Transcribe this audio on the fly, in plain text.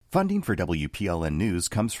Funding for WPLN News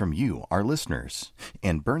comes from you, our listeners,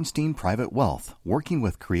 and Bernstein Private Wealth, working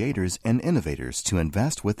with creators and innovators to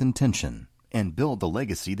invest with intention and build the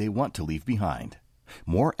legacy they want to leave behind.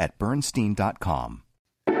 More at Bernstein.com.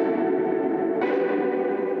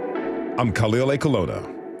 I'm Khalil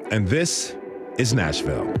Ekulona, and this is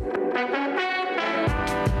Nashville.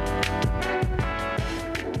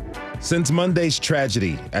 Since Monday's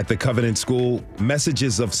tragedy at the Covenant School,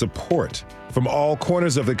 messages of support from all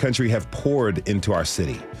corners of the country have poured into our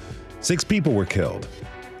city. 6 people were killed,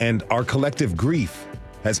 and our collective grief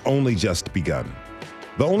has only just begun.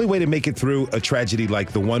 The only way to make it through a tragedy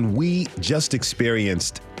like the one we just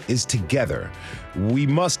experienced is together. We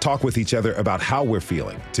must talk with each other about how we're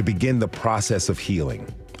feeling to begin the process of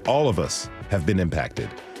healing. All of us have been impacted,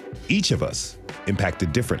 each of us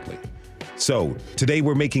impacted differently. So today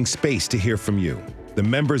we're making space to hear from you, the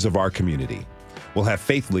members of our community. We'll have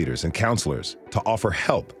faith leaders and counselors to offer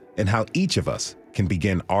help in how each of us can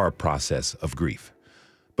begin our process of grief.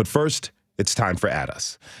 But first, it's time for At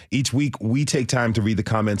Us. Each week, we take time to read the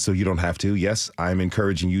comments so you don't have to. Yes, I'm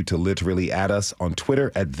encouraging you to literally add us on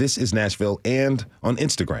Twitter at This Is Nashville and on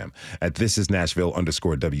Instagram at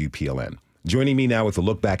ThisIsNashville_WPLN. Joining me now with a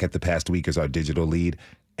look back at the past week is our digital lead,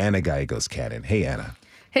 Anna Gallegos-Cannon. Hey, Anna.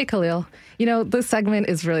 Hey, Khalil. You know, this segment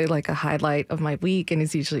is really like a highlight of my week and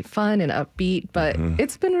is usually fun and upbeat, but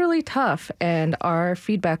it's been really tough, and our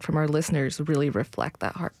feedback from our listeners really reflect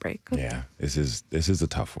that heartbreak. Yeah, this is a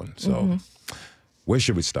tough one. So where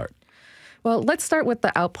should we start? Well, let's start with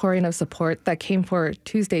the outpouring of support that came for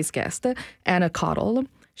Tuesday's guest, Anna Cottle.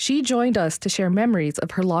 She joined us to share memories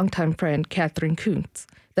of her longtime friend, Catherine Kuntz,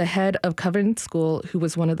 the head of Covenant School, who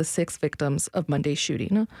was one of the 6 victims of Monday's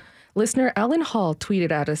shooting. Listener Alan Hall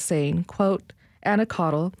tweeted at us saying, quote, Anna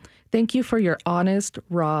Cottle, thank you for your honest,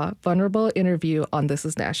 raw, vulnerable interview on This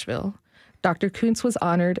Is Nashville. Dr. Kuntz was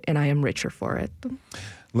honored, and I am richer for it.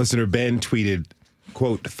 Listener Ben tweeted,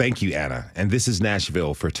 quote, thank you, Anna, and This Is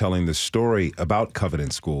Nashville for telling the story about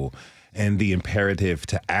Covenant School and the imperative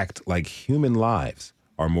to act like human lives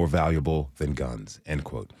are more valuable than guns, end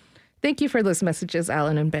quote. Thank you for those messages,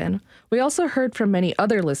 Alan and Ben. We also heard from many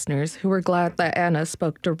other listeners who were glad that Anna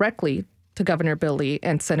spoke directly to Governor Bill Lee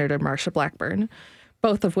and Senator Marsha Blackburn,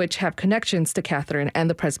 both of which have connections to Catherine and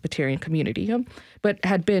the Presbyterian community, but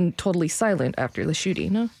had been totally silent after the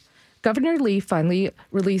shooting. Governor Lee finally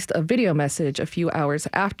released a video message a few hours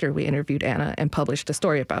after we interviewed Anna and published a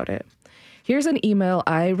story about it. Here's an email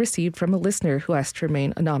I received from a listener who asked to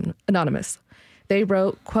remain anonymous. They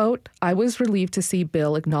wrote, quote, I was relieved to see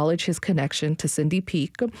Bill acknowledge his connection to Cindy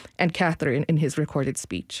Peake and Catherine in his recorded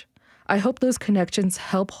speech. I hope those connections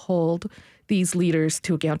help hold these leaders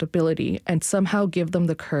to accountability and somehow give them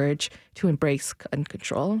the courage to embrace gun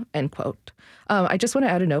control, end quote. I just want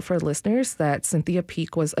to add a note for listeners that Cynthia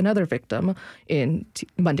Peake was another victim in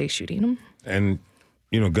Monday's shooting. And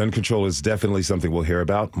you know, gun control is definitely something we'll hear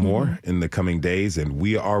about more in the coming days, and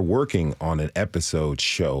we are working on an episode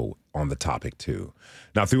show on the topic too.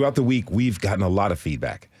 Now, throughout the week, we've gotten a lot of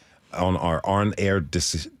feedback on our on-air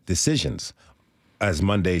decisions as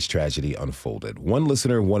Monday's tragedy unfolded. One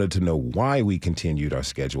listener wanted to know why we continued our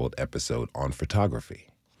scheduled episode on photography.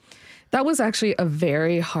 That was actually a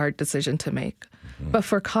very hard decision to make. But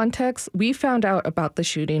for context, we found out about the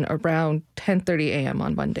shooting around 10:30 a.m.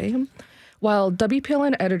 on Monday. While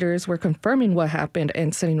WPLN editors were confirming what happened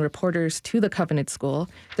and sending reporters to the Covenant School,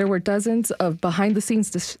 there were dozens of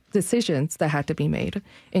behind-the-scenes decisions that had to be made,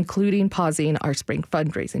 including pausing our spring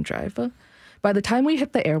fundraising drive. By the time we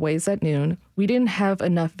hit the airways at noon, we didn't have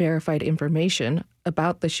enough verified information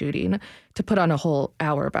about the shooting to put on a whole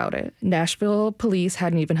hour about it. Nashville police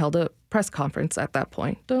hadn't even held a press conference at that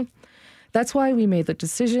point. That's why we made the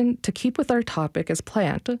decision to keep with our topic as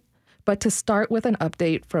planned, but to start with an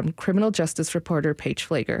update from criminal justice reporter Paige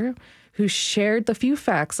Flager, who shared the few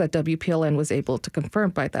facts that WPLN was able to confirm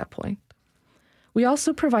by that point. We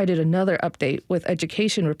also provided another update with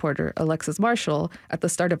education reporter Alexis Marshall at the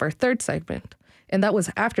start of our third segment, and that was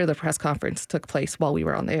after the press conference took place while we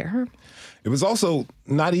were on the air. It was also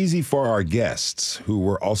not easy for our guests, who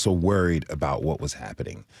were also worried about what was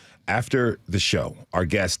happening. After the show, our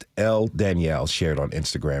guest, Elle Danielle, shared on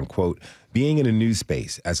Instagram, quote, being in a news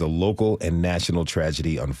space as a local and national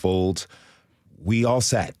tragedy unfolds, we all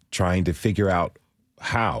sat trying to figure out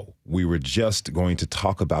how we were just going to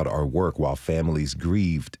talk about our work while families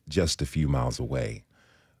grieved just a few miles away.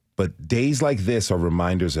 But days like this are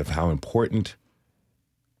reminders of how important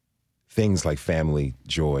things like family,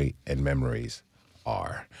 joy, and memories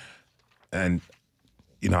are. And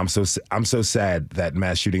I'm so sad that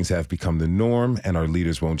mass shootings have become the norm and our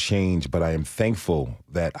leaders won't change, but I am thankful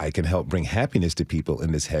that I can help bring happiness to people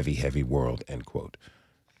in this heavy, heavy world, end quote.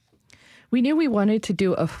 We knew we wanted to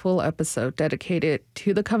do a full episode dedicated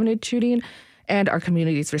to the Covenant shooting and our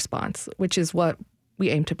community's response, which is what we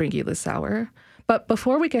aim to bring you this hour. But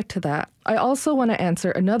before we get to that, I also want to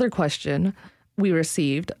answer another question we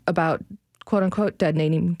received about quote unquote dead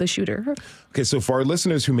naming the shooter. Okay, so for our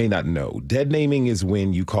listeners who may not know, dead naming is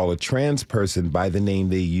when you call a trans person by the name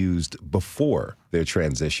they used before their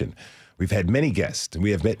transition. We've had many guests, and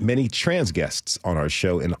we have met many trans guests on our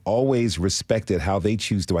show and always respected how they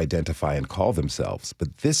choose to identify and call themselves.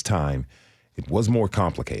 But this time, it was more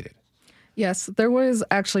complicated. Yes, there was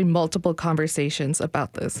actually multiple conversations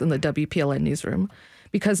about this in the WPLN newsroom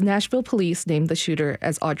because Nashville police named the shooter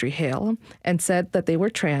as Audrey Hale and said that they were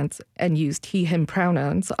trans and used he, him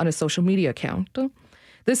pronouns on a social media account.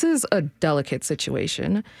 This is a delicate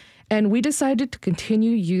situation, and we decided to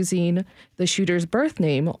continue using the shooter's birth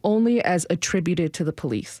name only as attributed to the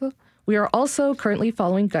police. We are also currently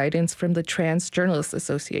following guidance from the Trans Journalists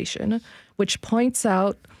Association, which points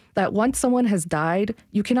out that once someone has died,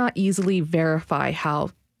 you cannot easily verify how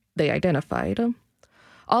they identified.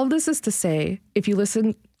 All of this is to say, if you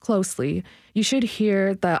listen closely, you should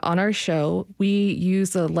hear that on our show, we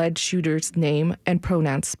use the alleged shooter's name and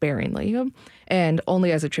pronouns sparingly, and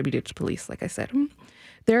only as attributed to police, like I said.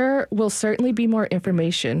 There will certainly be more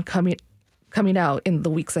information coming out in the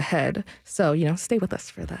weeks ahead, so, stay with us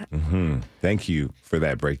for that. Mm-hmm. Thank you for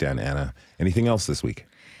that breakdown, Anna. Anything else this week?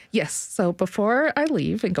 Yes. So before I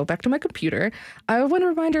leave and go back to my computer, I want to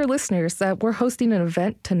remind our listeners that we're hosting an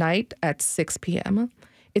event tonight at 6 p.m.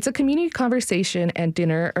 It's a community conversation and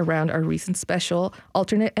dinner around our recent special,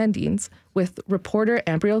 Alternate Endings, with reporter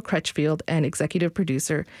Ambriel Crutchfield and executive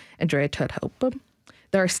producer Andrea Tudhope.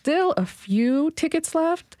 There are still a few tickets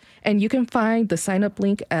left, and you can find the sign-up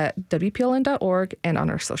link at WPLN.org and on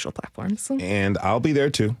our social platforms. And I'll be there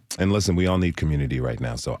too. And listen, we all need community right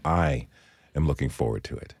now, so I am looking forward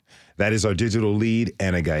to it. That is our digital lead,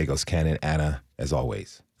 Anna Gallegos-Cannon. Anna, as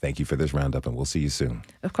always, thank you for this roundup, and we'll see you soon.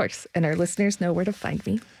 Of course, and our listeners know where to find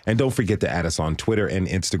me. And don't forget to add us on Twitter and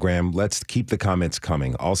Instagram. Let's keep the comments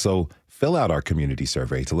coming. Also, fill out our community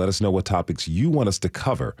survey to let us know what topics you want us to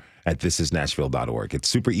cover at thisisnashville.org. It's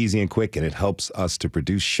super easy and quick, and it helps us to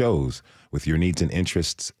produce shows with your needs and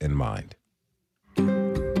interests in mind.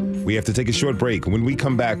 We have to take a short break. When we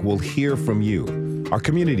come back, we'll hear from you, our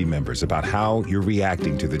community members, about how you're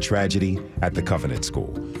reacting to the tragedy at the Covenant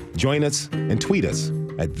School. Join us and tweet us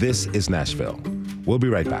at This Is Nashville. We'll be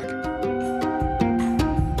right back.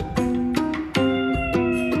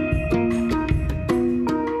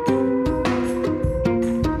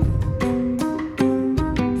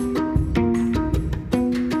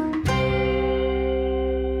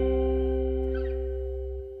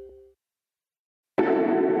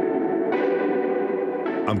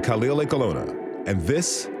 I'm Khalil Ekalona, and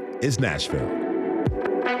this is Nashville.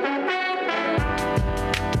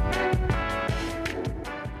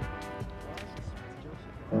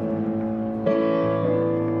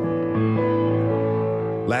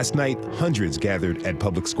 Last night, hundreds gathered at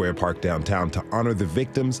Public Square Park downtown to honor the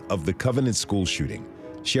victims of the Covenant School shooting.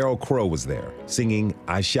 Sheryl Crow was there, singing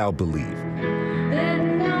I Shall Believe.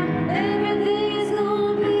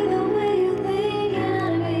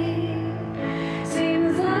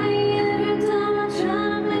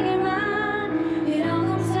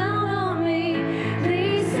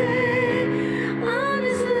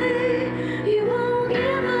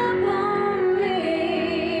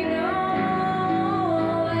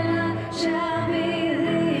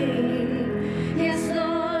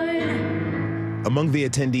 Among the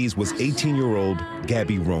attendees was 18-year-old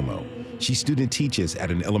Gabby Romo. She student teaches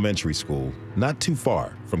at an elementary school not too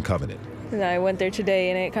far from Covenant. And I went there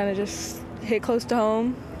today and it kind of just hit close to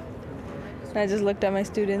home. And I just looked at my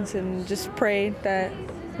students and just prayed that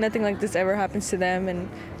nothing like this ever happens to them, and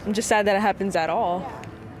I'm just sad that it happens at all.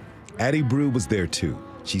 Addie Brew was there too.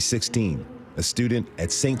 She's 16, a student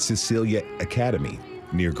at St. Cecilia Academy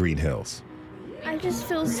near Green Hills. I just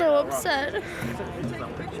feel so upset.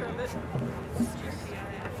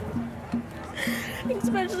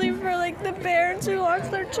 Especially for the parents who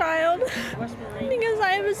lost their child. Because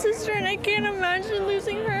I have a sister and I can't imagine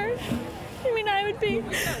losing her. I mean,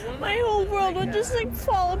 my whole world would just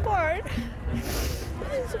fall apart.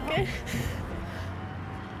 It's okay.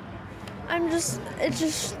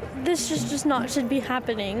 This just not should be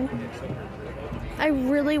happening. I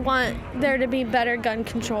really want there to be better gun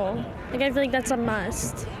control. I feel like that's a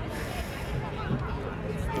must.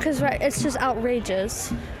 Because it's just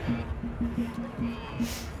outrageous.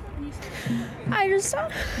 I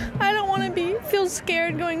I don't want to feel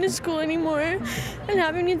scared going to school anymore and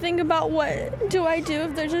having to think about what do I do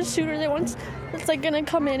if there's a shooter that's like going to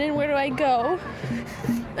come in, and where do I go?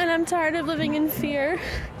 And I'm tired of living in fear.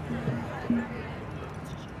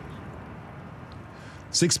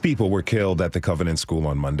 6 people were killed at the Covenant School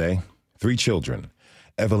on Monday. 3 children,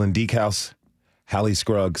 Evelyn Deekhouse, Hallie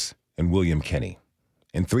Scruggs, and William Kenny.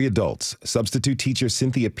 And 3 adults, substitute teacher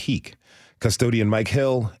Cynthia Peak, custodian Mike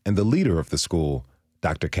Hill, and the leader of the school,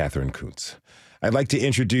 Dr. Catherine Koontz. I'd like to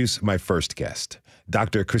introduce my first guest.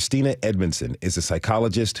 Dr. Christina Edmondson is a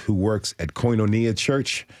psychologist who works at Koinonia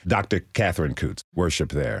Church. Dr. Catherine Koontz, worship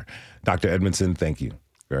there. Dr. Edmondson, thank you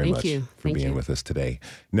very much for being with us today.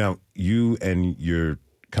 Now, you and your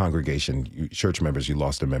congregation, church members, you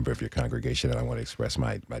lost a member of your congregation, and I want to express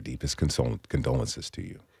my deepest condolences to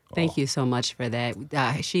you. Thank you so much for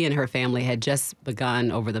that. She and her family had just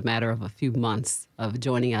begun over the matter of a few months of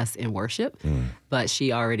joining us in worship, but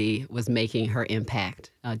she already was making her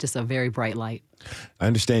impact, just a very bright light. I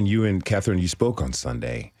understand you and Catherine, you spoke on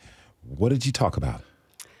Sunday. What did you talk about?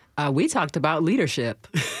 We talked about leadership,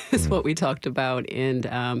 is what we talked about. And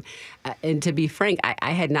to be frank,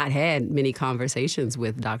 I had not had many conversations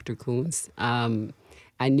with Dr. Koontz.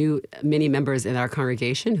 I knew many members in our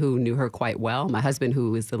congregation who knew her quite well. My husband,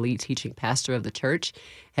 who is the lead teaching pastor of the church,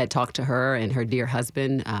 had talked to her and her dear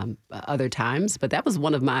husband other times. But that was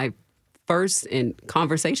one of my first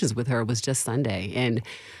conversations with her was just Sunday.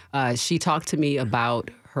 And she talked to me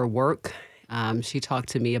about her work. She talked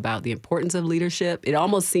to me about the importance of leadership. It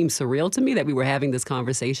almost seemed surreal to me that we were having this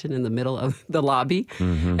conversation in the middle of the lobby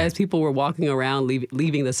as people were walking around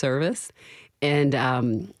leaving the service.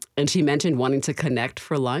 And she mentioned wanting to connect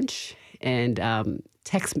for lunch and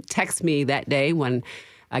text me that day when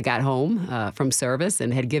I got home from service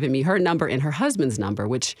and had given me her number and her husband's number,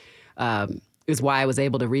 which is why I was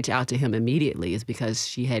able to reach out to him immediately, is because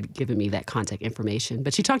she had given me that contact information.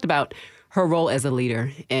 But she talked about her role as a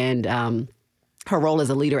leader and her role as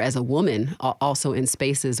a leader as a woman, also in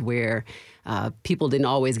spaces where people didn't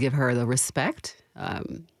always give her the respect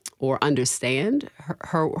or understand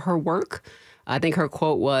her work. I think her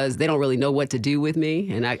quote was, "They don't really know what to do with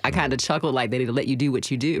me," and I kind of chuckled like they need to let you do what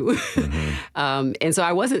you do. And so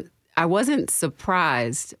I wasn't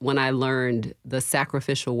surprised when I learned the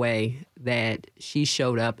sacrificial way that she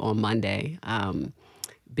showed up on Monday,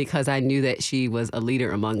 because I knew that she was a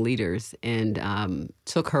leader among leaders and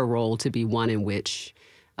took her role to be one in which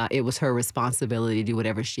it was her responsibility to do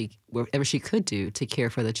whatever she could do to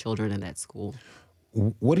care for the children in that school.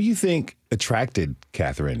 What do you think attracted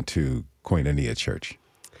Catherine to Koinonia Church?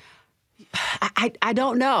 I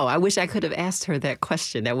don't know. I wish I could have asked her that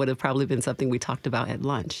question. That would have probably been something we talked about at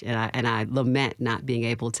lunch. And I lament not being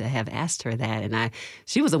able to have asked her that. And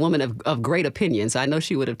she was a woman of great opinion, so I know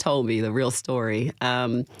she would have told me the real story.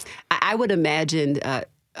 I would imagine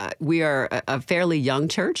we are a fairly young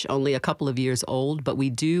church, only a couple of years old, but we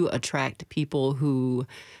do attract people who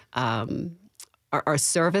are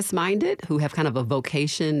service-minded, who have kind of a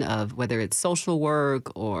vocation of whether it's social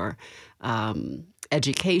work or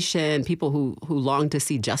education, people who long to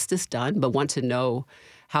see justice done but want to know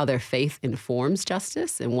how their faith informs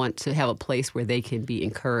justice and want to have a place where they can be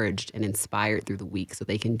encouraged and inspired through the week so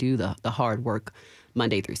they can do the hard work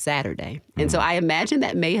Monday through Saturday. And so I imagine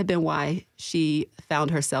that may have been why she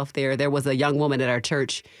found herself there. There was a young woman at our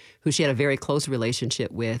church who she had a very close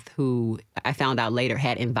relationship with, who I found out later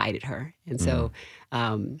had invited her. And so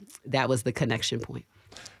that was the connection point.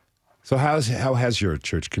 So how has your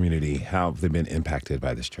church community, how have they been impacted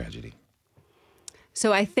by this tragedy?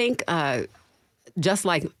 So I think just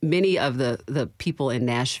like many of the people in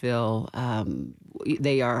Nashville,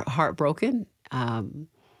 they are heartbroken.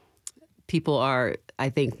 People are, I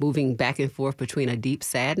think, moving back and forth between a deep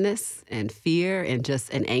sadness and fear and just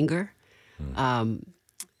an anger. The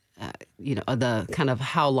kind of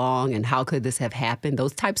how long and how could this have happened?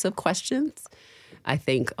 Those types of questions, I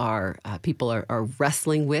think, are people are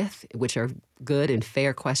wrestling with, which are good and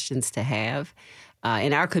fair questions to have.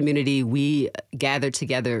 In our community, we gathered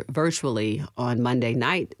together virtually on Monday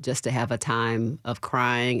night just to have a time of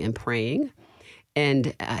crying and praying.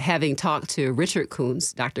 And having talked to Richard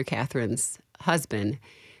Koontz, Dr. Catherine's husband,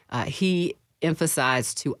 he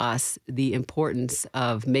emphasized to us the importance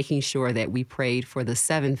of making sure that we prayed for the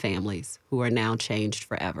 7 families who are now changed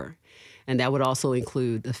forever. And that would also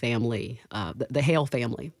include the family, the Hale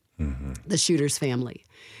family, the shooter's family.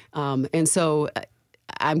 And so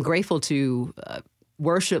I'm grateful to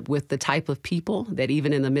worship with the type of people that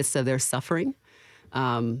even in the midst of their suffering,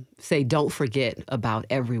 say, don't forget about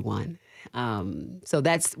everyone. So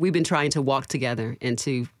we've been trying to walk together and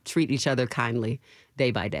to treat each other kindly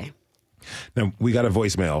day by day. Now, we got a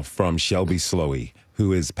voicemail from Shelby Slowey,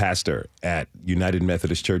 who is pastor at United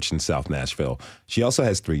Methodist Church in South Nashville. She also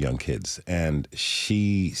has 3 young kids, and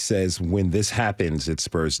she says when this happens, it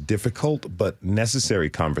spurs difficult but necessary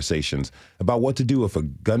conversations about what to do if a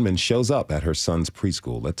gunman shows up at her son's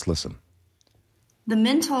preschool. Let's listen. The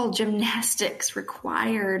mental gymnastics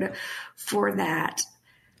required for that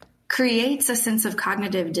creates a sense of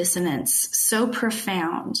cognitive dissonance so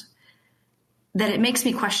profound that it makes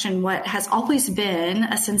me question what has always been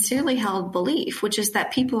a sincerely held belief, which is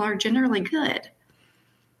that people are generally good.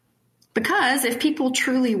 Because if people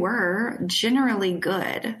truly were generally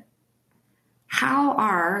good, how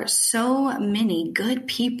are so many good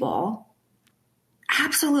people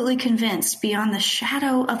absolutely convinced beyond the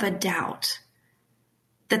shadow of a doubt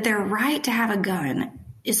that their right to have a gun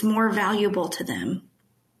is more valuable to them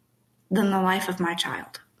than the life of my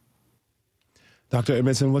child? Dr.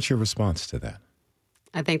 Edmondson, what's your response to that?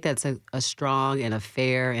 I think that's a strong and a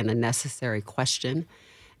fair and a necessary question.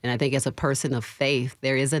 And I think as a person of faith,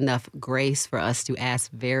 there is enough grace for us to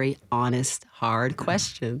ask very honest, hard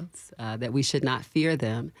questions, that we should not fear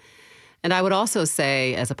them. And I would also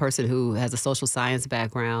say, as a person who has a social science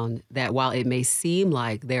background, that while it may seem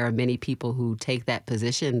like there are many people who take that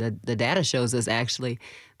position, the data shows us actually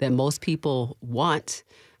that most people want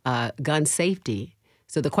gun safety.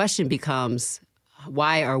 So the question becomes,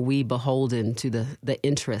 why are we beholden to the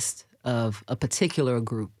interest of a particular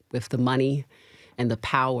group with the money and the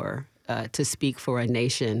power to speak for a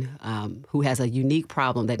nation who has a unique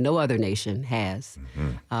problem that no other nation has?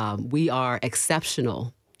 Mm-hmm. We are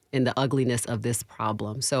exceptional in the ugliness of this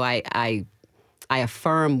problem. So I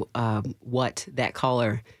affirm what that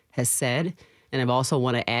caller has said, and I also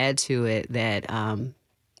want to add to it that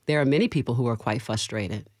there are many people who are quite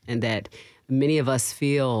frustrated, and that many of us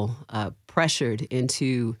feel pressured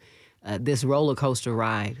into this roller coaster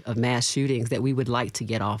ride of mass shootings that we would like to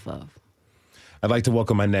get off of. I'd like to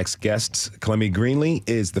welcome my next guest. Clemmy Greenlee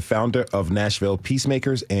is the founder of Nashville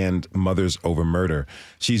Peacemakers and Mothers Over Murder.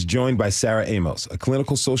 She's joined by Sarah Amos, a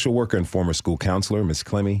clinical social worker and former school counselor. Ms.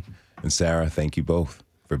 Clemmy and Sarah, thank you both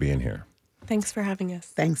for being here. Thanks for having us.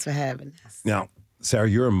 Thanks for having us. Now, Sarah,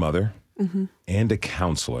 you're a mother and a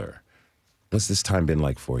counselor. What's this time been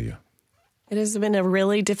like for you? It has been a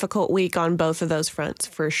really difficult week on both of those fronts,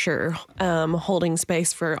 for sure. Holding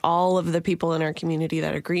space for all of the people in our community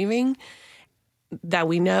that are grieving, that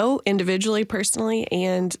we know individually, personally,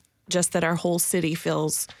 and just that our whole city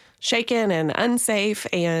feels shaken and unsafe.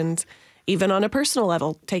 And even on a personal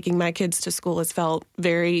level, taking my kids to school has felt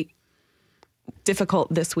very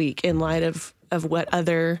difficult this week in light of what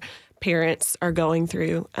other parents are going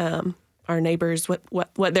through, our neighbors,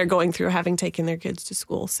 what they're going through having taken their kids to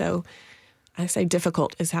school. So I say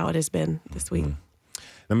difficult is how it has been this week.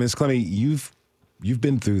 Now, Ms. Clemmy, you've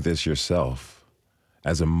been through this yourself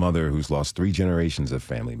as a mother who's lost 3 generations of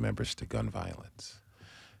family members to gun violence.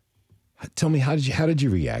 Tell me, how did you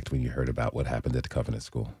react when you heard about what happened at the Covenant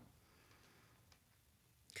School?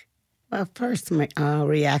 Well, first my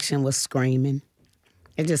reaction was screaming.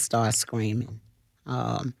 I just started screaming.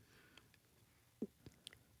 That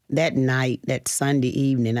night, that Sunday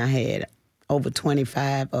evening, I had over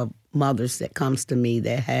 25 of mothers that comes to me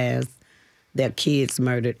that has their kids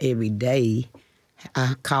murdered every day.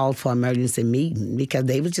 I called for emergency meeting because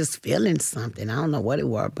they was just feeling something. I don't know what it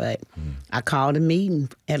was, but I called a meeting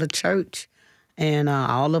at a church, and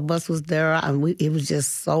all of us was there. It was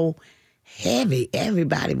just so heavy.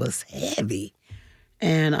 Everybody was heavy.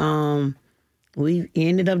 And we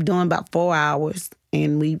ended up doing about 4 hours,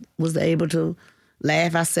 and we was able to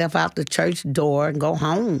laugh ourselves out the church door and go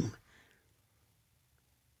home.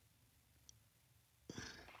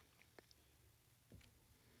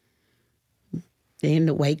 Then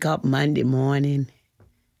to wake up Monday morning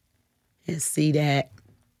and see that,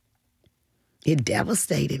 it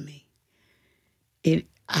devastated me.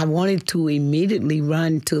 I wanted to immediately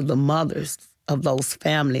run to the mothers of those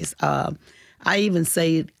families. I even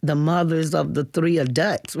say the mothers of the 3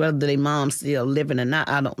 adults, whether their mom's still living or not,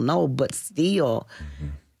 I don't know, but still,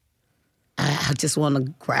 I just want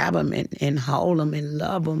to grab them and hold them and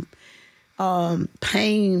love them.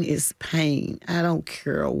 Pain is pain. I don't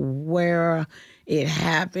care where it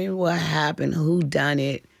happened, what happened, who done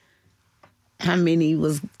it, how many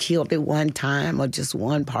was killed at one time or just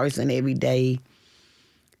one person every day.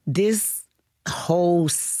 This whole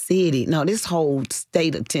city, this whole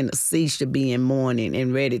state of Tennessee should be in mourning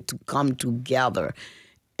and ready to come together.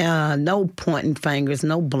 No pointing fingers,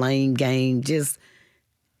 no blame game. Just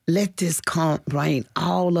let this bring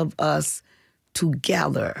all of us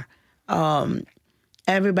together.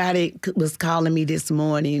 Everybody was calling me this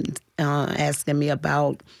morning, asking me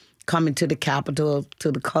about coming to the Capitol,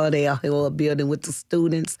 to the Cardell Hill building with the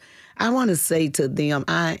students. I want to say to them,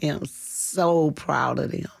 I am so proud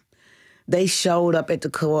of them. They showed up at the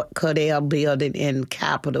Cardell building in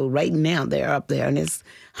Capitol. Right now, they're up there, and it's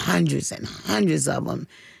hundreds and hundreds of them.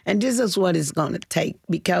 And this is what it's going to take,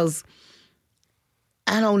 because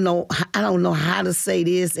I don't know how to say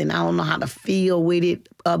this, and I don't know how to feel with it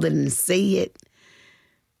other than say it.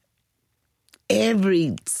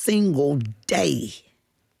 Every single day,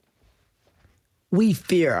 we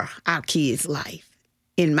fear our kids' life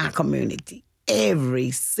in my community.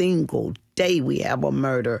 Every single day we have a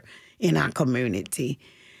murder in our community.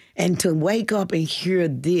 And to wake up and hear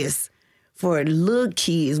this for little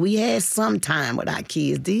kids, we had some time with our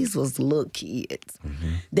kids. These was little kids.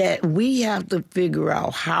 That we have to figure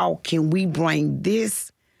out how can we bring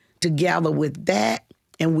this together with that,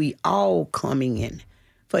 and we all coming in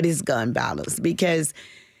for this gun violence, because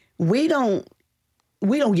we don't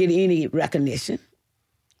get any recognition.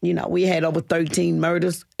 You know, we had over 13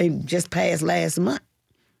 murders just past last month,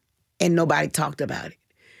 and nobody talked about it.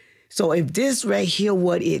 So if this right here,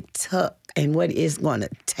 what it took and what it's going to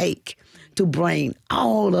take to bring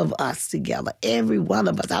all of us together, every one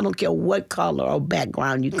of us, I don't care what color or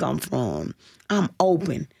background you come from, I'm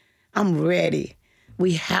open, I'm ready.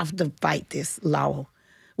 We have to fight this law.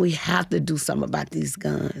 We have to do something about these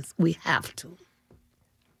guns. We have to.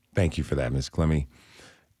 Thank you for that, Ms. Clemmy.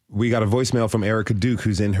 We got a voicemail from Erica Duke,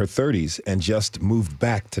 who's in her 30s and just moved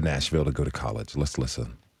back to Nashville to go to college. Let's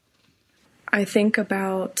listen. I think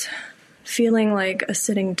about feeling like a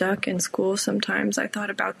sitting duck in school sometimes. I thought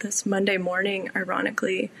about this Monday morning,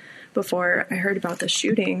 ironically, before I heard about the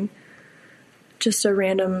shooting. Just a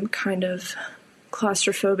random kind of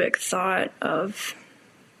claustrophobic thought of,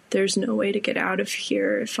 there's no way to get out of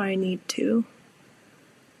here if I need to.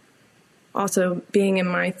 Also, being in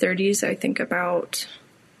my 30s, I think about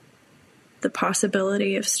the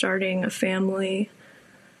possibility of starting a family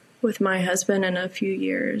with my husband in a few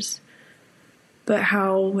years. But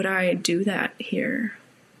how would I do that here?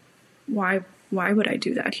 Why would I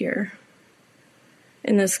do that here?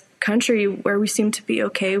 In this country where we seem to be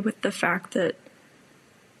okay with the fact that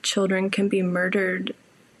children can be murdered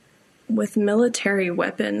with military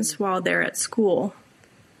weapons while they're at school.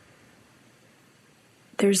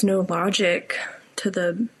 There's no logic to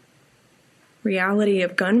the reality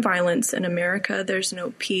of gun violence in America. There's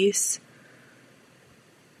no peace.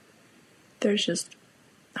 There's just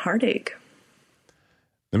heartache.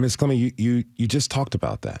 And Ms. Clemmy, you just talked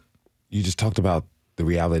about that. You just talked about the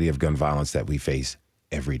reality of gun violence that we face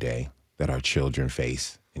every day, that our children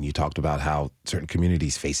face. And you talked about how certain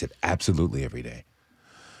communities face it absolutely every day.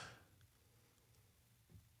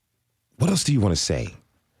 What else do you want to say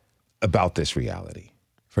about this reality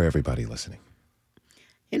for everybody listening?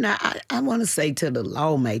 You know, I want to say to the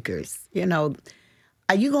lawmakers, you know,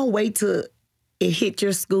 are you going to wait till it hit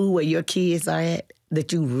your school where your kids are at,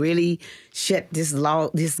 that you really shut this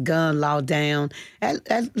gun law down?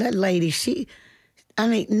 That lady,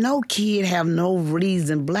 no kid have no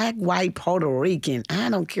reason, black, white, Puerto Rican, I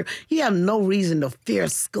don't care. You have no reason to fear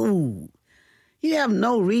school. You have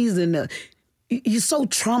no reason to, you're so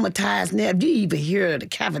traumatized now. If you even hear the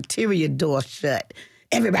cafeteria door shut,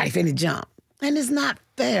 everybody finna jump. And it's not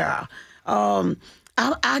fair.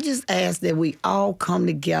 I just ask that we all come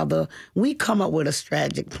together. We come up with a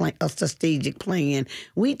strategic plan.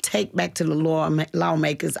 We take back to the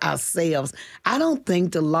lawmakers ourselves. I don't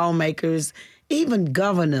think the lawmakers, even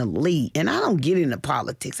Governor Lee, and I don't get into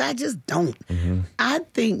politics. I just don't. Mm-hmm. I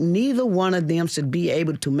think neither one of them should be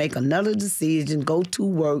able to make another decision, go to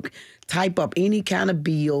work, type up any kind of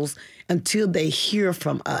bills until they hear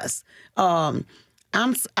from us.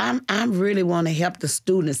 I really want to help the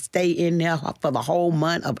students stay in there for the whole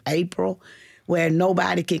month of April, where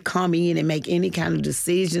nobody can come in and make any kind of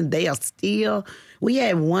decision. They are still. We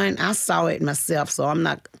had one. I saw it myself, so I'm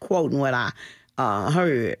not quoting what I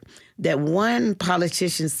heard. That one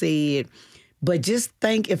politician said, "But just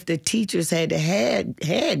think if the teachers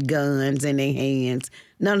had guns in their hands,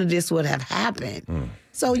 none of this would have happened."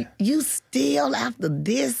 So you still, after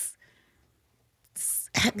this,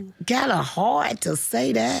 got a heart to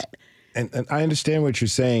say that. And I understand what you're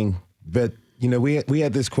saying, but you know, we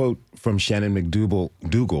had this quote from Shannon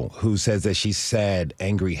McDougal, who says that she's sad,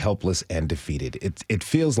 angry, helpless, and defeated. It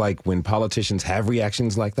feels like when politicians have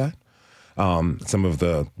reactions like that, some of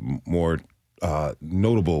the more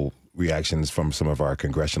notable reactions from some of our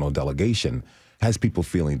congressional delegation has people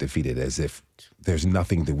feeling defeated, as if there's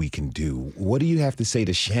nothing that we can do. What do you have to say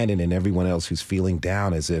to Shannon and everyone else who's feeling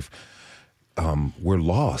down, as if we're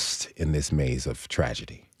lost in this maze of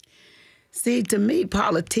tragedy? See, to me,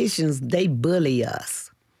 politicians, they bully us.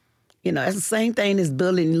 You know, it's the same thing as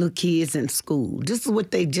bullying little kids in school. This is what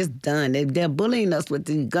they just done. They're bullying us with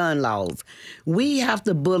these gun laws. We have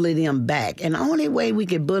to bully them back. And the only way we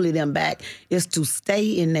can bully them back is to stay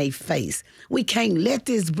in their face. We can't let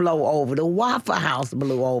this blow over. The Waffle House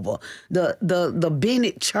blew over. The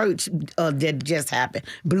Bennett Church that just happened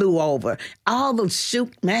blew over. All the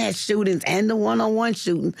mass shootings and the one-on-one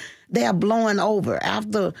shootings, they are blowing over.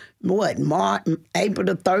 After, April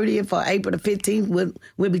the 30th or April the 15th,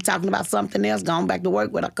 we'll be talking about something else, going back to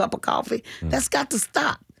work with a cup of coffee. That's got to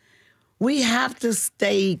stop. We have to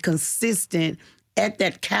stay consistent at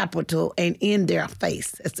that Capitol and in their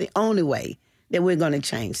face. That's the only way that we're going to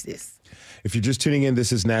change this. If you're just tuning in,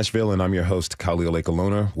 this is Nashville, and I'm your host, Khalil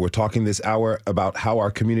Ekulona. We're talking this hour about how our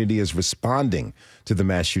community is responding to the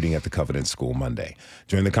mass shooting at the Covenant School Monday.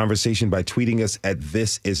 Join the conversation by tweeting us at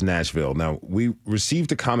This Is Nashville. Now, we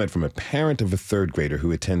received a comment from a parent of a third grader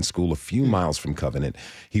who attends school a few miles from Covenant.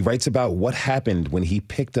 He writes about what happened when he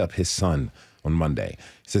picked up his son on Monday.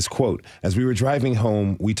 He says, quote, "As we were driving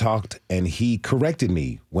home, we talked, and he corrected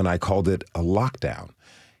me when I called it a lockdown.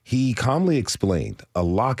 He calmly explained a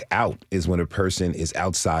lockout is when a person is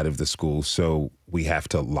outside of the school, so we have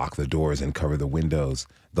to lock the doors and cover the windows.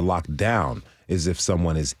 The lockdown is if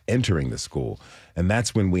someone is entering the school, and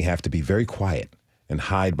that's when we have to be very quiet and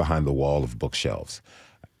hide behind the wall of bookshelves."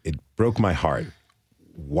 It broke my heart.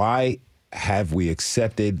 Why have we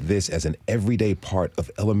accepted this as an everyday part of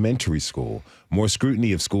elementary school? More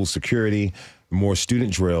scrutiny of school security, more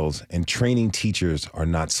student drills, and training teachers are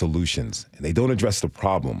not solutions. And they don't address the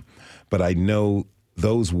problem. But I know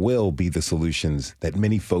those will be the solutions that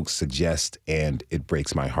many folks suggest, and it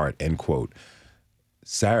breaks my heart, end quote.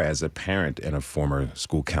 Sarah, as a parent and a former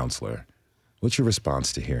school counselor, what's your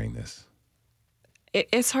response to hearing this?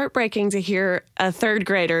 It's heartbreaking to hear a third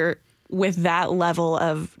grader with that level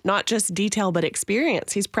of not just detail, but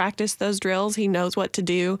experience. He's practiced those drills. He knows what to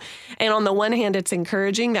do. And on the one hand, it's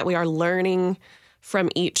encouraging that we are learning from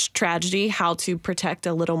each tragedy how to protect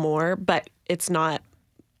a little more, but it's not,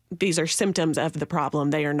 these are symptoms of the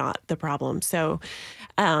problem. They are not the problem. So,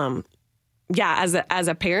 as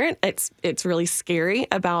a parent, it's really scary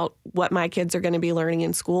about what my kids are going to be learning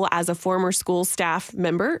in school. As a former school staff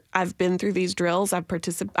member, I've been through these drills. I've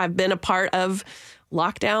been a part of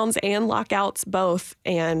lockdowns and lockouts both,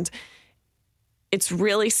 and it's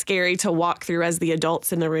really scary to walk through as the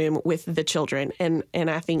adults in the room with the children. And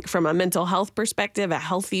I think from a mental health perspective, a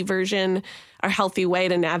healthy version, a healthy way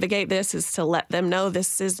to navigate this is to let them know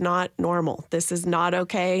this is not normal. This is not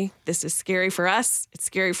okay. This is scary for us. It's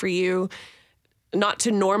scary for you. Not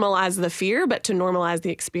to normalize the fear, but to normalize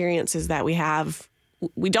the experiences that we have.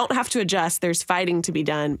 We don't have to adjust. There's fighting to be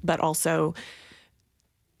done, but also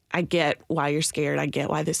I get why you're scared. I get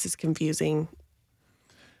why this is confusing.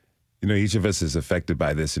 You know, each of us is affected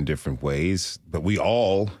by this in different ways, but we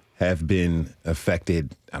all have been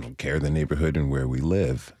affected. I don't care the neighborhood and where we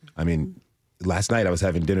live. I mean, last night I was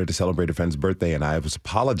having dinner to celebrate a friend's birthday, and I was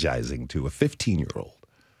apologizing to a 15-year-old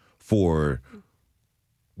for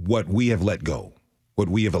what we have let go, what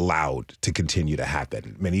we have allowed to continue to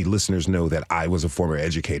happen. Many listeners know that I was a former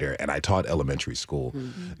educator and I taught elementary school.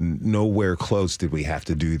 Nowhere close did we have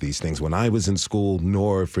to do these things when I was in school,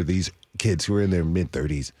 nor for these kids who are in their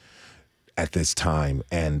mid-30s at this time.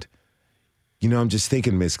 And, you know, I'm just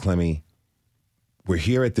thinking, Ms. Clemmy, we're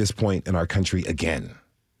here at this point in our country again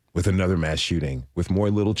with another mass shooting, with more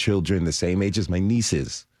little children the same age as my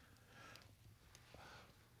nieces.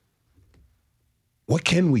 What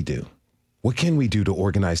can we do? What can we do to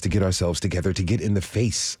organize, to get ourselves together, to get in the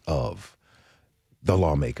face of the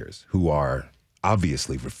lawmakers who are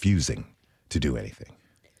obviously refusing to do anything?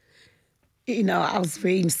 You know, I was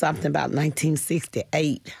reading something about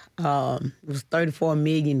 1968. It was 34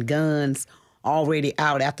 million guns already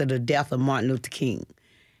out after the death of Martin Luther King.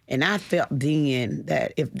 And I felt then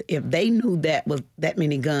that if they knew that was that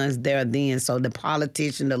many guns there then, so the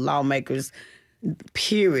politicians, the lawmakers,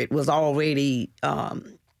 period, was already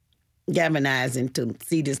galvanizing to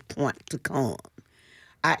see this point to come.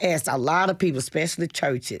 I asked a lot of people, especially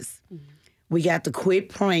churches, we got to quit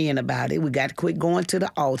praying about it. We got to quit going to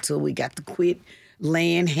the altar. We got to quit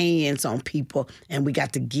laying hands on people, and we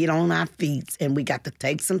got to get on our feet, and we got to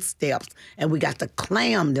take some steps, and we got to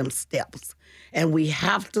clam them steps. And we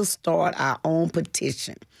have to start our own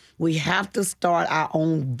petition. We have to start our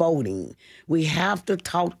own voting. We have to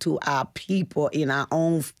talk to our people in our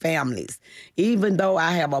own families. Even though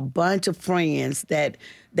I have a bunch of friends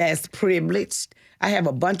that's privileged, I have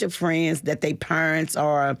a bunch of friends that their parents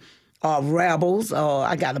are rebels, or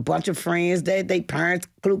I got a bunch of friends that their parents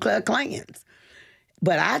Ku Klux Klans.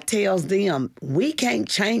 But I tells them, we can't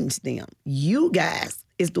change them. You guys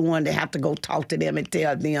is the one that have to go talk to them and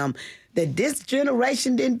tell them that this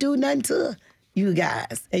generation didn't do nothing to you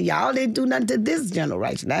guys, and y'all didn't do nothing to this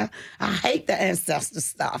generation. Now, I hate the ancestor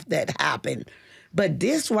stuff that happened, but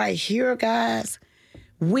this right here, guys,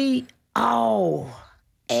 we all,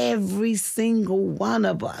 every single one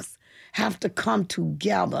of us, have to come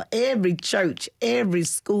together. Every church, every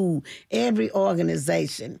school, every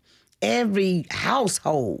organization, every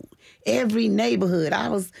household, every neighborhood.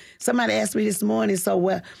 Somebody asked me this morning, so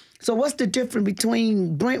what's the difference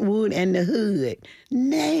between Brentwood and the hood?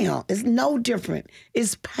 Now, it's no different.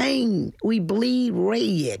 It's pain. We bleed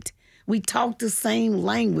red. We talk the same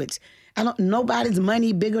language. Nobody's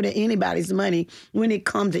money bigger than anybody's money when it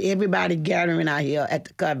comes to everybody gathering out here at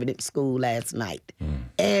the Covenant School last night.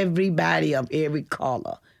 Everybody of every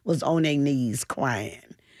color was on their knees crying.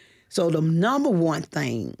 So the number one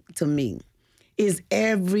thing to me is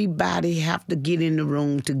everybody have to get in the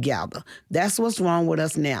room together. That's what's wrong with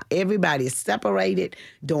us now. Everybody is separated,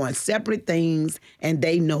 doing separate things, and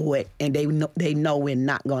they know it, and they know we're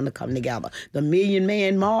not going to come together. The Million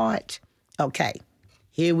Man March, okay.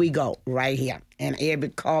 Here we go, right here. And every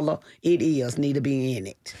color it is need to be in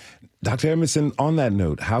it. Dr. Edmondson, on that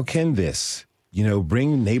note, how can this,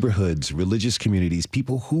 bring neighborhoods, religious communities,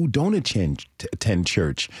 people who don't attend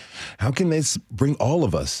church, how can this bring all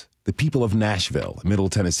of us, the people of Nashville, Middle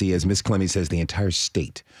Tennessee, as Ms. Clemmie says, the entire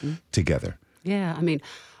state together? Yeah,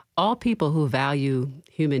 all people who value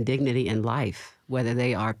human dignity and life, whether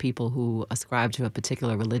they are people who ascribe to a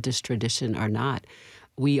particular religious tradition or not,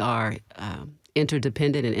 we are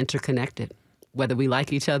interdependent and interconnected, whether we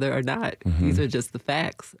like each other or not. These are just the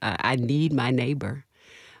facts. I need my neighbor.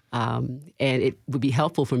 And it would be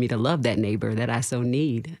helpful for me to love that neighbor that I so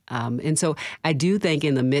need. And so I do think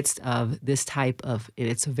in the midst of this type of, and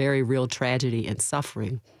it's a very real tragedy and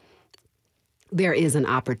suffering, there is an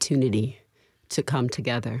opportunity to come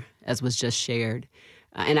together, as was just shared.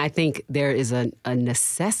 And I think there is a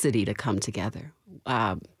necessity to come together.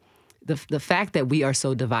 The fact that we are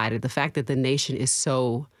so divided, the fact that the nation is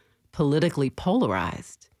so politically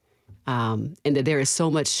polarized, and that there is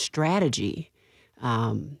so much strategy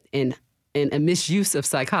and a misuse of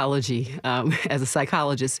psychology as a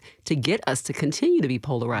psychologist to get us to continue to be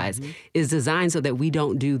polarized is designed so that we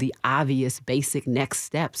don't do the obvious basic next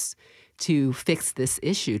steps to fix this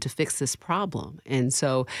issue, to fix this problem. And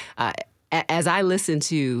so as I listen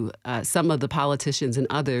to some of the politicians and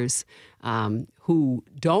others who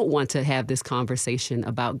don't want to have this conversation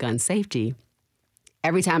about gun safety,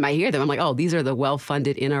 every time I hear them, I'm like, oh, these are the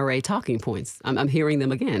well-funded NRA talking points. I'm hearing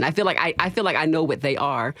them again. I feel like I know what they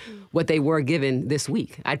are, what they were given this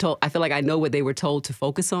week. I feel like I know what they were told to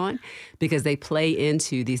focus on because they play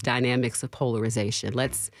into these dynamics of polarization.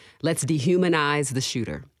 Let's dehumanize the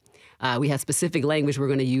shooter. We have specific language we're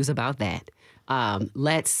going to use about that.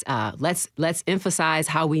 Let's emphasize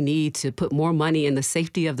how we need to put more money in the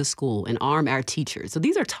safety of the school and arm our teachers. So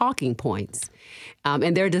these are talking points,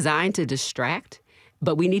 and they're designed to distract.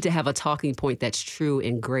 But we need to have a talking point that's true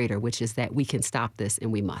and greater, which is that we can stop this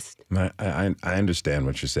and we must. I understand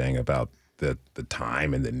what you're saying about the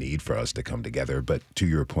time and the need for us to come together. But to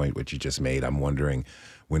your point, what you just made, I'm wondering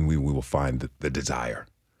when we will find the desire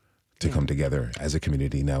to come together as a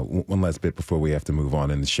community. Now, one last bit before we have to move on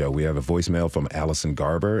in the show. We have a voicemail from Allison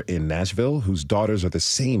Garber in Nashville, whose daughters are the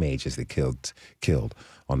same age as the killed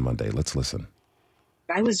on Monday. Let's listen.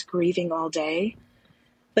 I was grieving all day,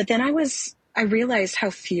 but then I realized how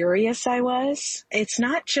furious I was. It's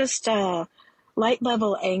not just a light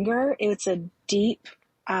level anger. It's a deep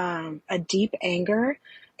anger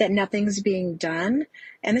that nothing's being done.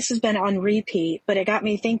 And this has been on repeat, but it got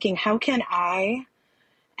me thinking, how can I,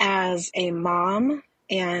 as a mom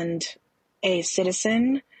and a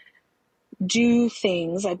citizen, do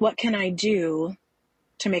things like what can I do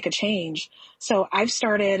to make a change? So I've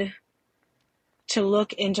started to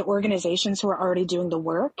look into organizations who are already doing the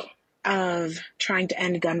work of trying to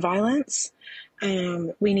end gun violence.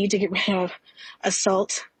 We need to get rid of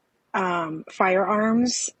assault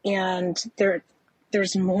firearms, and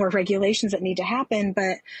there's more regulations that need to happen.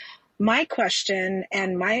 But my question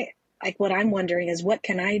and what I'm wondering is, what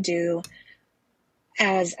can I do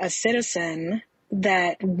as a citizen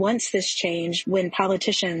that wants this change when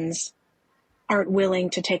politicians aren't willing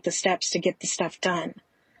to take the steps to get the stuff done?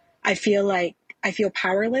 I feel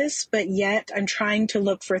powerless, but yet I'm trying to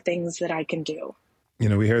look for things that I can do.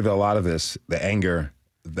 We hear a lot of this, the anger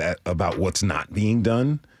about what's not being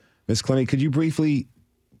done. Ms. Clemmie, could you briefly,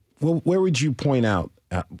 where would you point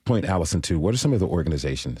Allison to? What are some of the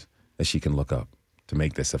organizations that she can look up to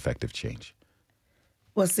make this effective change?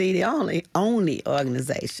 Well, see, the only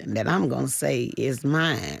organization that I'm going to say is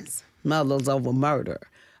mine, Mothers Over Murder.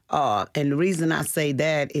 And the reason I say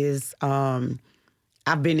that is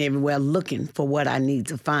I've been everywhere looking for what I need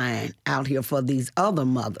to find out here for these other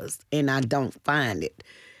mothers, and I don't find it.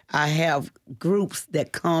 I have groups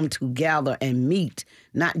that come together and meet,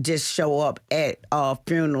 not just show up at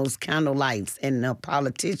funerals, candlelights, and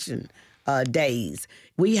politician days.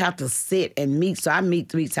 We have to sit and meet. So I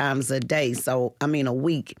meet 3 times a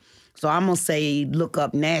week. So I'm going to say look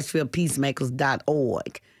up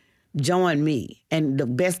NashvillePeacemakers.org. Join me. And the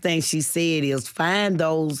best thing she said is find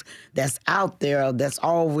those that's out there that's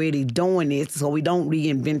already doing it so we don't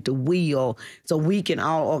reinvent the wheel, so we can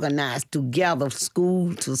all organize together,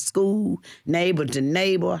 school to school, neighbor to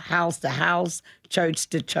neighbor, house to house, church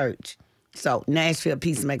to church. So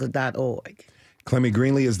NashvillePeacemakers.org. Clemmy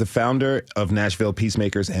Greenlee is the founder of Nashville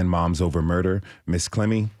Peacemakers and Moms Over Murder. Miss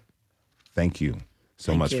Clemmy, thank you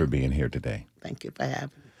so much for being here today. Thank you for having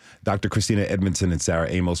me. Dr. Christina Edmondson and Sarah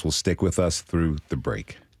Amos will stick with us through the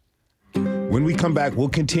break. When we come back, we'll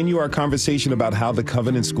continue our conversation about how the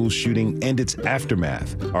Covenant School shooting and its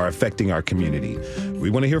aftermath are affecting our community.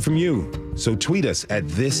 We want to hear from you, so tweet us at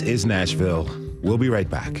This Is Nashville. We'll be right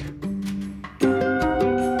back.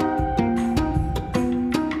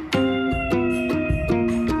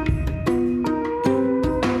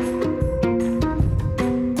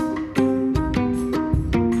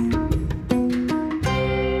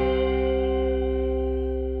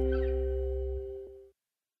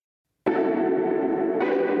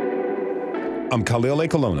 I'm Khalil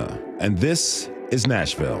Ekulona, and this is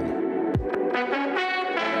Nashville.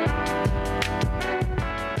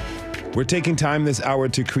 We're taking time this hour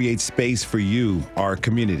to create space for you, our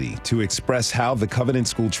community, to express how the Covenant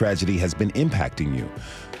School tragedy has been impacting you.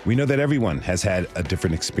 We know that everyone has had a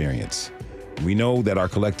different experience. We know that our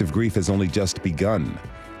collective grief has only just begun,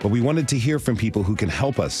 but we wanted to hear from people who can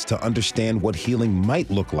help us to understand what healing might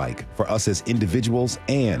look like for us as individuals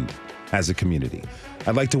and as a community.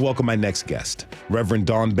 I'd like to welcome my next guest. Reverend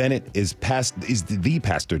Dawn Bennett is the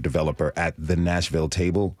pastor developer at the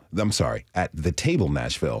Table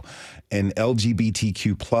Nashville, an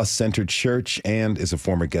LGBTQ plus centered church, and is a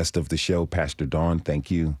former guest of the show. Pastor Dawn,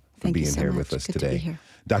 thank you for being here with us today.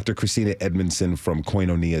 Dr. Christina Edmondson from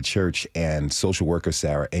Koinonia Church and social worker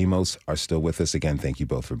Sarah Amos are still with us. Again, thank you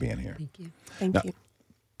both for being here. Thank you. Thank you.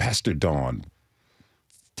 Pastor Dawn,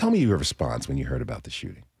 tell me your response when you heard about the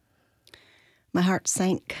shooting. My heart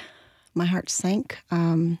sank. My heart sank.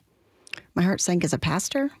 My heart sank as a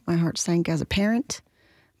pastor. My heart sank as a parent.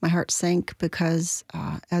 My heart sank because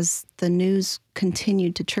as the news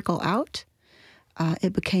continued to trickle out,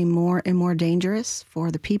 it became more and more dangerous for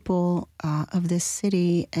the people of this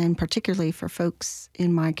city, and particularly for folks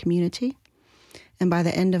in my community. And by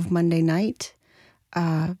the end of Monday night,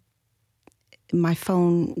 my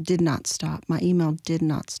phone did not stop. My email did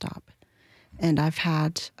not stop. And I've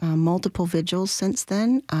had multiple vigils since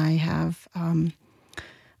then. I have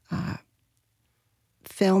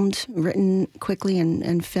written quickly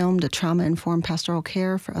and filmed a trauma-informed pastoral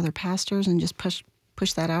care for other pastors and just push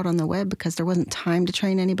that out on the web because there wasn't time to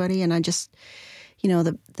train anybody. And I just,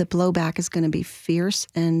 the blowback is going to be fierce,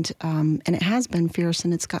 and it has been fierce,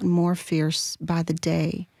 and it's gotten more fierce by the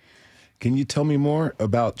day. Can you tell me more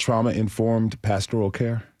about trauma-informed pastoral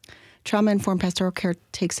care? Trauma-informed pastoral care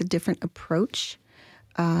takes a different approach.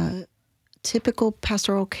 Typical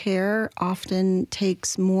pastoral care often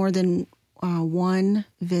takes more than one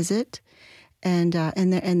visit, and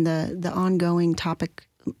the ongoing topic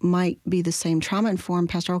might be the same. Trauma-informed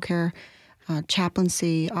pastoral care,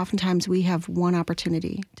 chaplaincy. Oftentimes, we have one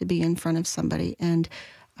opportunity to be in front of somebody, and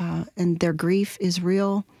their grief is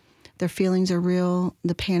real, their feelings are real,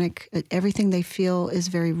 the panic, everything they feel is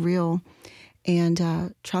very real.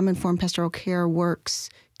 And trauma-informed pastoral care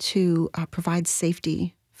works to provide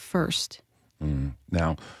safety first.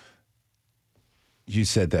 Now, you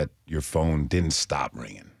said that your phone didn't stop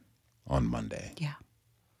ringing on Monday. Yeah.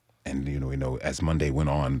 And, we know as Monday went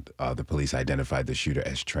on, the police identified the shooter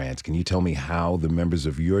as trans. Can you tell me how the members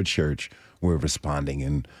of your church were responding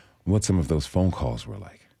and what some of those phone calls were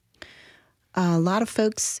like? A lot of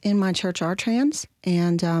folks in my church are trans,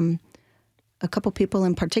 and a couple people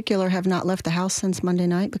in particular have not left the house since Monday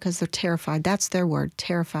night because they're terrified. That's their word,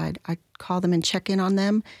 terrified. I call them and check in on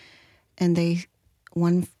them, and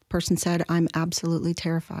one person said, "I'm absolutely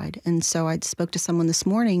terrified." And so I spoke to someone this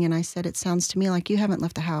morning, and I said, "It sounds to me like you haven't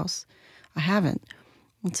left the house." "I haven't."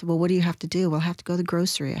 I said, "Well, what do you have to do?" "Well, I have to go to the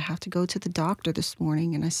grocery. I have to go to the doctor this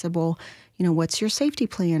morning." And I said, "Well, what's your safety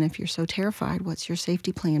plan if you're so terrified? What's your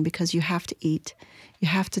safety plan? Because you have to eat. You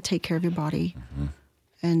have to take care of your body." Mm-hmm.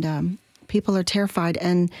 And people are terrified.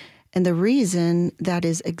 And the reason that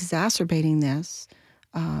is exacerbating this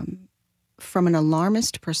from an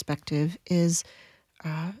alarmist perspective is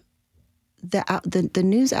the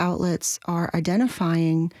news outlets are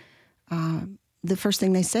identifying the first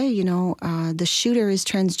thing they say, the shooter is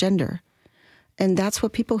transgender. And that's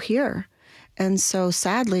what people hear. And so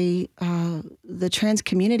sadly, the trans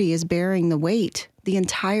community is bearing the weight. The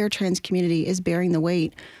entire trans community is bearing the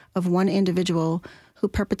weight of one individual who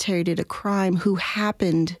perpetrated a crime who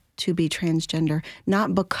happened to be transgender,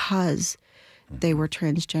 not because they were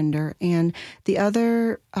transgender. And the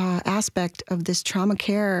other aspect of this trauma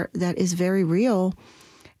care that is very real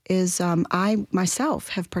is I myself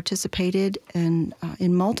have participated in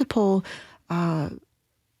multiple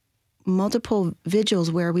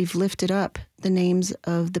vigils where we've lifted up the names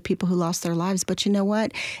of the people who lost their lives. But you know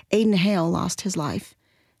what? Aiden Hale lost his life.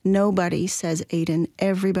 Nobody says Aiden.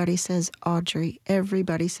 Everybody says Audrey.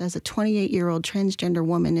 Everybody says a 28-year-old transgender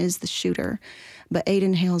woman is the shooter. But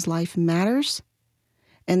Aiden Hale's life matters.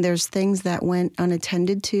 And there's things that went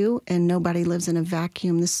unattended to, and nobody lives in a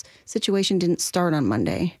vacuum. This situation didn't start on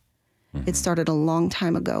Monday. Mm-hmm. It started a long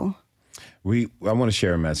time ago. I want to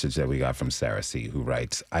share a message that we got from Sarah C., who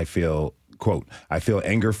writes, quote, I feel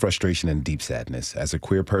anger, frustration, and deep sadness. As a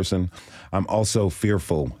queer person, I'm also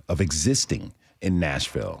fearful of existing in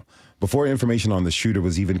Nashville. Before information on the shooter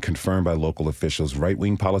was even confirmed by local officials,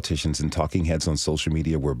 right-wing politicians and talking heads on social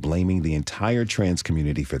media were blaming the entire trans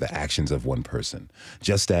community for the actions of one person.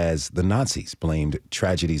 Just as the Nazis blamed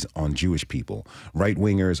tragedies on Jewish people,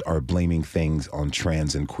 right-wingers are blaming things on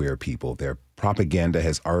trans and queer people. Their propaganda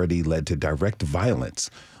has already led to direct violence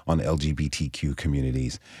on LGBTQ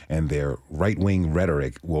communities, and their right-wing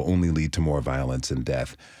rhetoric will only lead to more violence and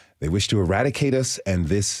death. They wish to eradicate us, and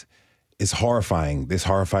this is horrifying. This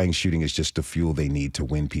horrifying shooting is just the fuel they need to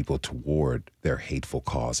win people toward their hateful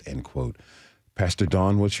cause, end quote. Pastor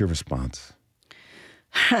Dawn, what's your response?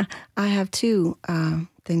 I have two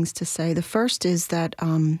things to say. The first is that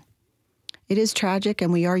it is tragic,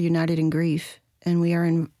 and we are united in grief, and we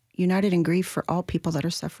are united in grief for all people that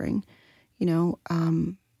are suffering.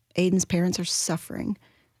 Aiden's parents are suffering.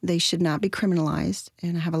 They should not be criminalized,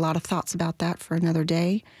 and I have a lot of thoughts about that for another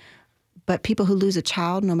day. But people who lose a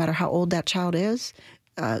child, no matter how old that child is,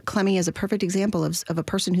 Clemmy is a perfect example of a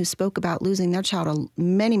person who spoke about losing their child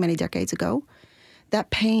many, many decades ago.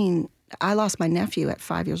 That pain, I lost my nephew at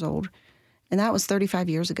 5 years old, and that was 35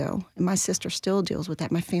 years ago. And my sister still deals with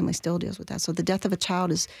that. My family still deals with that. So the death of a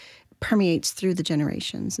child permeates through the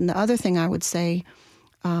generations. And the other thing I would say,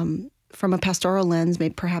 from a pastoral lens,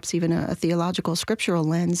 maybe perhaps even a theological, scriptural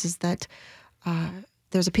lens, is that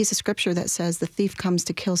there's a piece of scripture that says the thief comes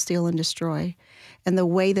to kill, steal, and destroy. And the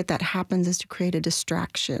way that happens is to create a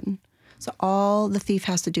distraction. So all the thief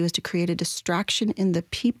has to do is to create a distraction in the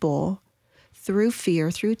people through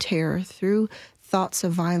fear, through terror, through thoughts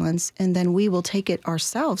of violence, and then we will take it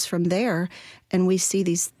ourselves from there. And we see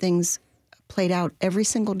these things played out every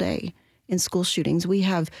single day in school shootings. We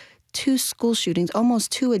have 2 school shootings,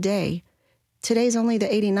 almost 2 a day. Today's only the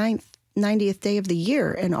 89th, 90th day of the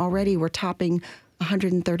year, and already we're topping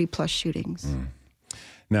 130 plus shootings.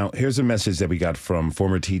 Now, here's a message that we got from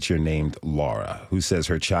former teacher named Laura, who says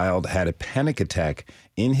her child had a panic attack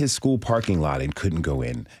in his school parking lot and couldn't go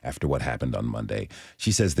in after what happened on Monday.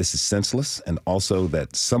 She says this is senseless, and also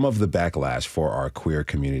that some of the backlash for our queer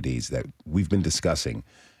communities that we've been discussing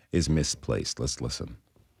is misplaced. Let's listen.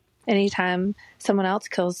 Anytime someone else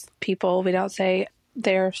kills people, we don't say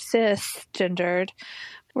they're cisgendered.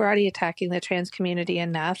 We're already attacking the trans community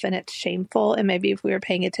enough, and it's shameful. And maybe if we were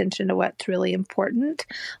paying attention to what's really important,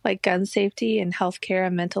 like gun safety and healthcare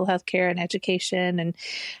and mental health care and education and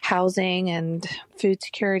housing and food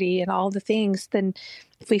security and all the things, then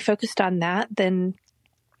if we focused on that, then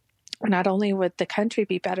not only would the country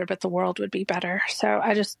be better, but the world would be better. So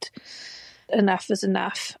enough is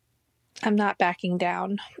enough. I'm not backing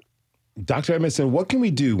down. Dr. Edmondson, what can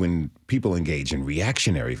we do when people engage in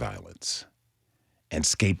reactionary violence and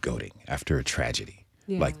scapegoating after a tragedy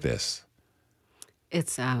like this?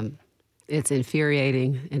 It's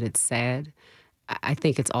infuriating and it's sad. I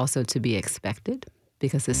think it's also to be expected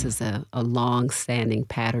because this is a long-standing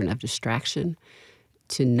pattern of distraction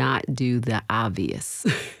to not do the obvious.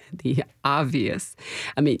 The obvious.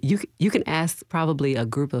 I mean, you can ask probably a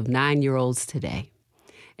group of 9-year-olds today,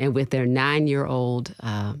 and with their 9-year-old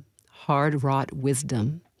hard-wrought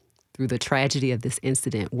wisdom through the tragedy of this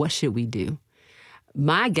incident, what should we do?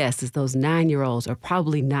 My guess is those 9-year-olds are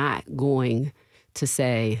probably not going to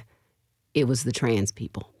say it was the trans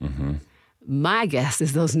people. Mm-hmm. My guess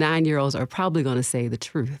is those 9-year-olds are probably going to say the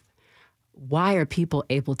truth. Why are people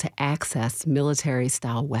able to access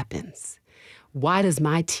military-style weapons? Why does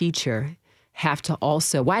my teacher have to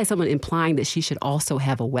also, why is someone implying that she should also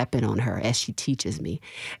have a weapon on her as she teaches me?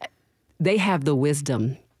 They have the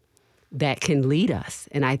wisdom that can lead us.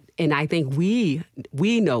 And I think we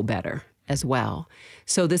know better as well.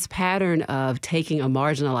 So this pattern of taking a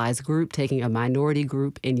marginalized group, taking a minority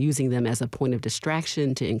group, and using them as a point of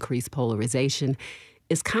distraction to increase polarization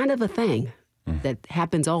is kind of a thing that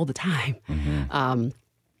happens all the time. And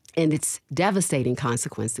it's devastating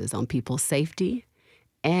consequences on people's safety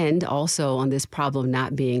and also on this problem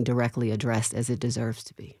not being directly addressed as it deserves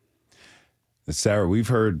to be. Sarah, we've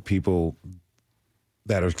heard people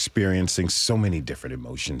that are experiencing so many different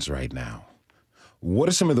emotions right now. What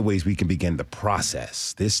are some of the ways we can begin to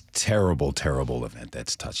process this terrible, terrible event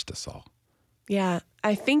that's touched us all? Yeah,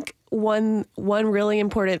 I think one really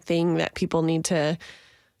important thing that people need to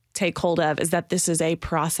take hold of is that this is a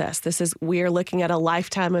process. We are looking at a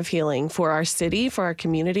lifetime of healing for our city, for our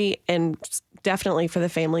community, and definitely for the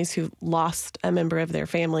families who lost a member of their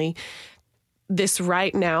family. This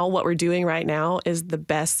right now, what we're doing right now is the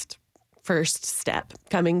best first step.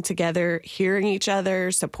 Coming together, hearing each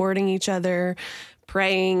other, supporting each other,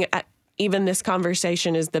 praying. Even this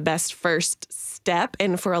conversation is the best first step.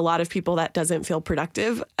 And for a lot of people, that doesn't feel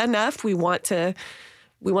productive enough. We want to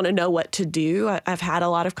know what to do. I've had a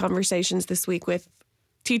lot of conversations this week with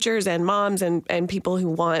teachers and moms and people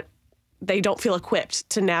who they don't feel equipped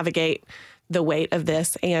to navigate the weight of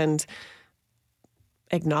this, and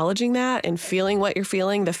acknowledging that and feeling what you're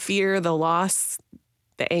feeling, the fear, the loss,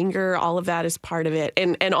 the anger, all of that is part of it.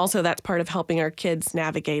 And also that's part of helping our kids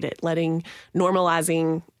navigate it,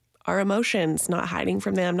 normalizing our emotions, not hiding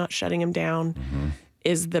from them, not shutting them down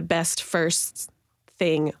is the best first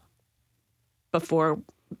thing before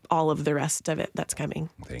all of the rest of it that's coming.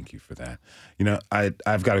 Thank you for that. You know,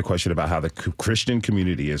 I've got a question about how the Christian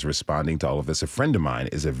community is responding to all of this. A friend of mine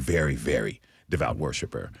is a very, very devout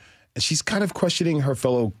worshiper, and she's kind of questioning her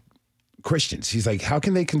fellow Christians. She's like, how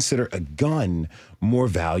can they consider a gun more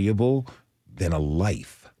valuable than a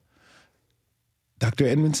life? Dr.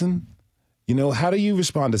 Edmondson, you know, how do you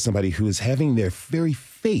respond to somebody who is having their very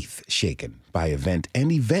faith shaken by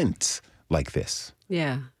events like this?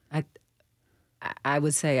 Yeah, I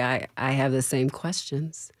would say I have the same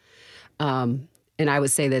questions. And I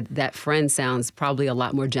would say that friend sounds probably a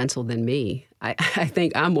lot more gentle than me. I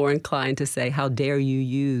think I'm more inclined to say, how dare you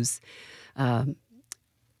use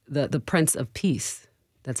the Prince of Peace,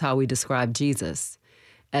 that's how we describe Jesus,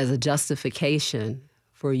 as a justification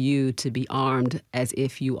for you to be armed as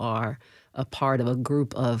if you are a part of a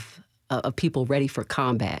group of people ready for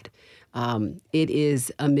combat. It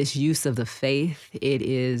is a misuse of the faith. It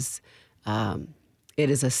is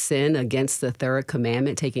a sin against the third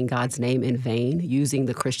commandment, taking God's name in vain, using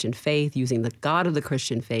the Christian faith, using the God of the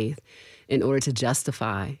Christian faith in order to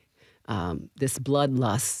justify this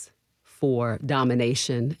bloodlust for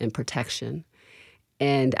domination and protection.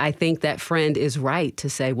 And I think that friend is right to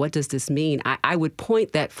say, what does this mean? I would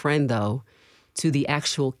point that friend, though, to the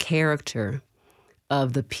actual character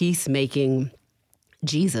of the peacemaking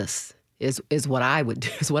Jesus is what I would do,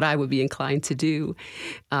 is what I would be inclined to do.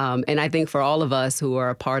 And I think for all of us who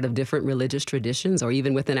are a part of different religious traditions, or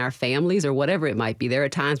even within our families or whatever it might be, there are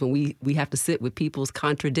times when we have to sit with people's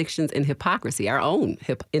contradictions and hypocrisy, our own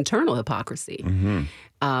internal hypocrisy.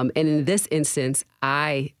 And in this instance,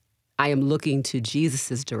 I am looking to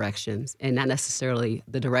Jesus's directions and not necessarily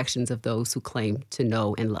the directions of those who claim to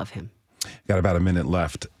know and love him. Got about a minute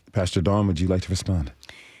left. Pastor Dawn, would you like to respond?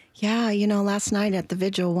 Yeah, you know, last night at the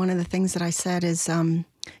vigil, one of the things that I said is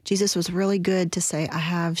Jesus was really good to say, I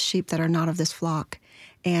have sheep that are not of this flock.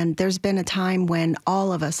 And there's been a time when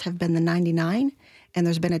all of us have been the 99, and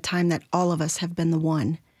there's been a time that all of us have been the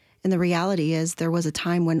one. And the reality is there was a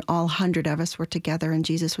time when all 100 of us were together and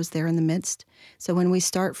Jesus was there in the midst. So when we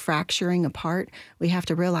start fracturing apart, we have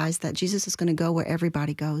to realize that Jesus is going to go where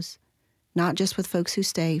everybody goes, not just with folks who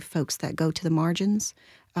stay, folks that go to the margins,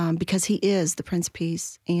 because he is the Prince of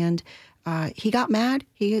Peace. And he got mad.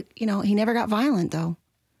 He never got violent, though.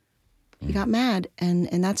 He got mad,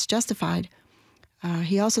 and that's justified.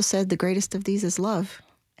 He also said the greatest of these is love.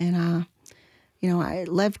 And,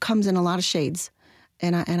 love comes in a lot of shades.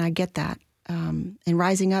 And I get that. And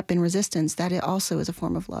rising up in resistance, that it also is a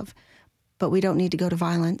form of love. But we don't need to go to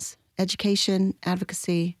violence. Education,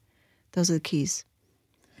 advocacy, those are the keys.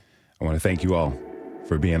 I want to thank you all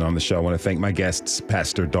for being on the show. I want to thank my guests,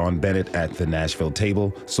 Pastor Dawn Bennett at the Nashville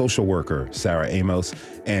Table, social worker Sarah Amos,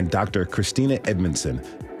 and Dr. Christina Edmondson,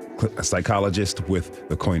 a psychologist with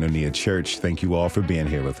the Koinonia Church. Thank you all for being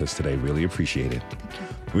here with us today. Really appreciate it.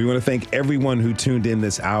 We want to thank everyone who tuned in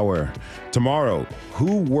this hour. Tomorrow,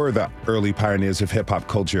 who were the early pioneers of hip-hop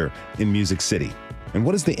culture in Music City? And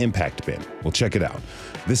what has the impact been? Well, check it out.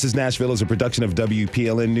 This is Nashville is a production of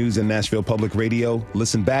WPLN News and Nashville Public Radio.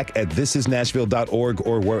 Listen back at thisisnashville.org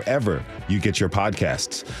or wherever you get your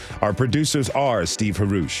podcasts. Our producers are Steve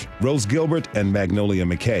Harouche, Rose Gilbert, and Magnolia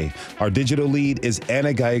McKay. Our digital lead is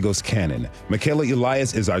Anna Gallegos-Cannon. Michaela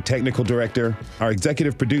Elias is our technical director. Our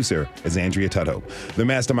executive producer is Andrea Tuttle. The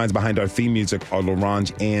masterminds behind our theme music are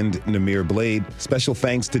Larange and Namir Blade. Special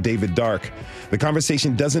thanks to David Dark. The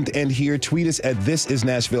conversation doesn't end here. Tweet us at This Is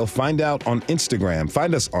Nashville. Find us on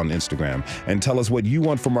Instagram and tell us what you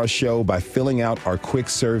want from our show by filling out our quick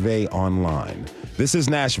survey online. This is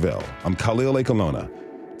Nashville. I'm Khalil Ekulona.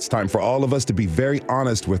 It's time for all of us to be very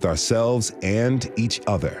honest with ourselves and each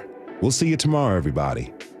other. We'll see you tomorrow,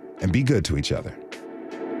 everybody, and be good to each other.